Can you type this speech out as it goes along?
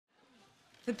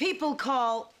The people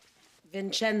call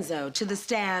Vincenzo to the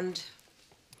stand.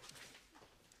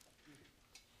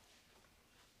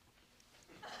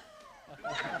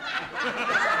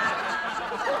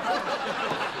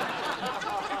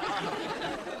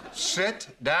 Sit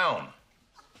down.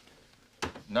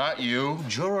 Not you,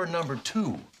 juror number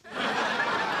 2.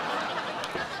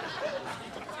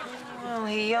 Well,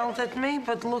 he yelled at me,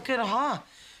 but look at her.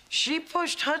 She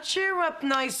pushed her chair up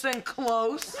nice and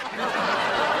close.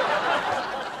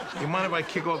 You mind if I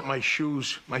kick off my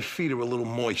shoes? My feet are a little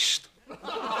moist.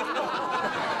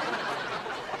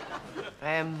 I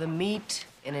am the meat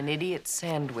in an idiot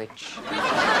sandwich.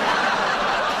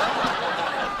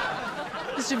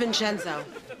 Mr. Vincenzo,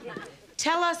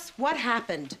 tell us what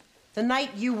happened the night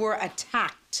you were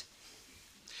attacked.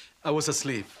 I was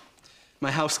asleep.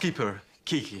 My housekeeper,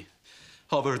 Kiki,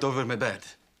 hovered over my bed.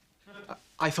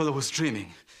 I thought I was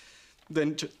dreaming.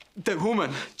 Then the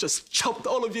woman just chopped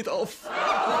all of it off.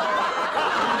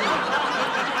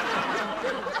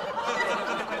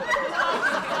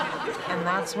 And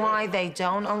that's why they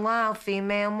don't allow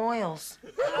female moils.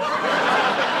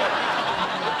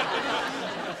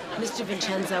 Mr.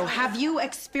 Vincenzo, have you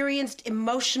experienced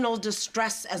emotional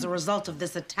distress as a result of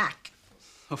this attack?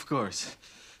 Of course.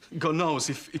 God knows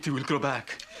if it will grow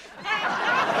back.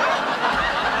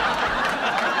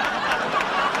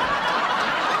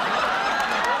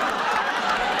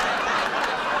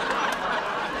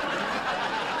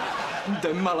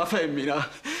 The mala femmina.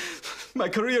 My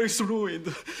career is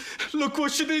ruined. Look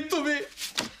what she did to me.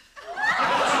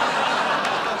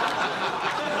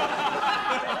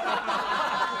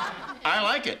 I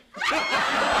like it.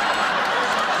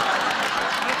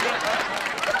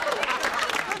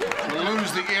 We'll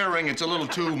lose the earring. It's a little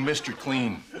too Mr.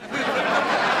 Clean.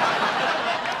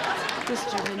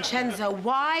 Mr. Vincenzo,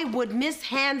 why would Miss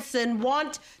Hansen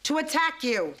want to attack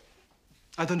you?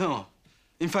 I don't know.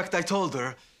 In fact, I told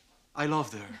her I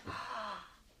loved her.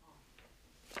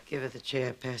 Give her the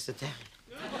chair, pass it down.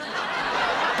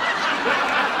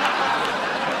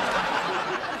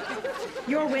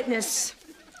 Your witness.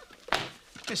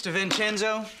 Mr.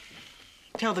 Vincenzo,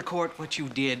 tell the court what you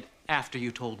did after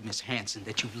you told Miss Hansen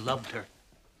that you loved her.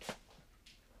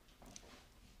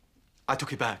 I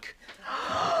took it back.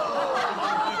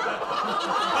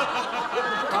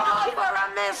 For a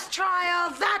mistrial,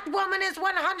 that woman is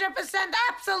 100%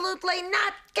 absolutely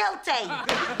not guilty.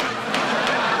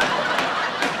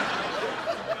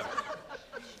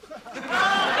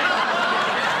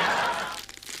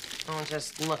 Oh,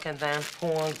 just look at that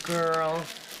poor girl.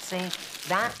 See,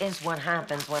 that is what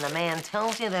happens when a man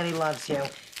tells you that he loves you,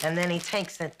 and then he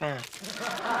takes it back.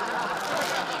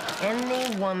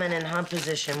 Any woman in her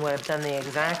position would have done the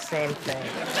exact same thing.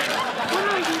 What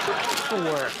are you looking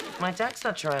for? My decks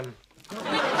are trim.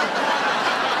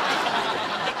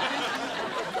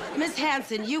 Miss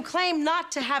Hansen, you claim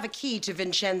not to have a key to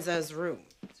Vincenzo's room.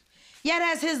 Yet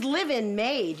as his live-in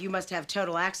maid, you must have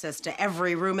total access to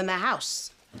every room in the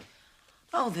house.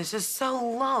 Oh, this is so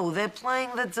low. They're playing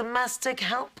the domestic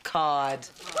help card.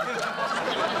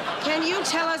 Can you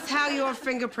tell us how your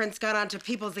fingerprints got onto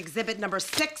People's Exhibit number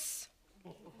 6?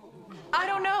 I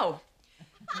don't know.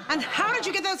 And how did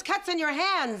you get those cuts on your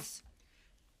hands?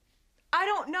 I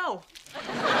don't know.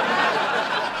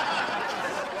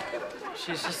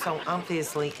 She's just so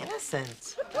obviously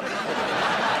innocent.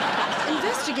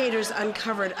 Investigators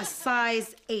uncovered a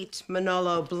size 8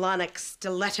 Manolo Blahnik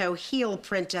stiletto heel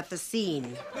print at the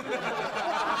scene.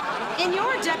 In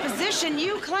your deposition,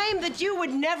 you claimed that you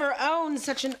would never own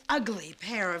such an ugly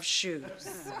pair of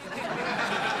shoes.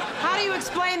 How do you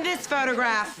explain this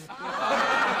photograph?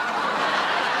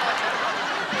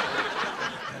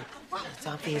 It's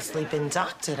obviously been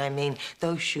doctored. I mean,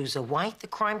 those shoes are white. The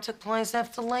crime took place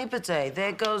after Labor Day.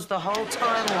 There goes the whole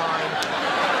timeline.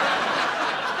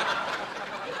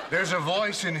 There's a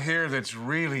voice in here that's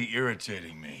really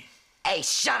irritating me. Hey,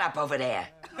 shut up over there.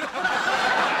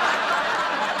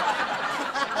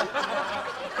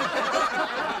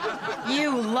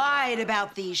 You lied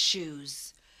about these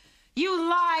shoes. You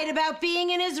lied about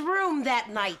being in his room that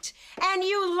night. And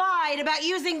you lied about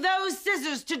using those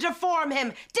scissors to deform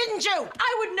him, didn't you?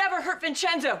 I would never hurt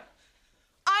Vincenzo.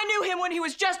 I knew him when he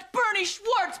was just Bernie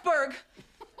Schwartzberg.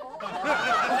 Anyone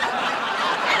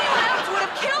else would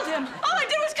have killed him. All I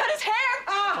did was cut his hair.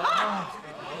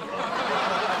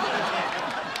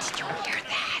 Did you hear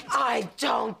that? I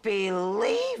don't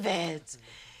believe it.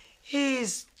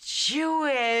 He's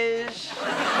Jewish.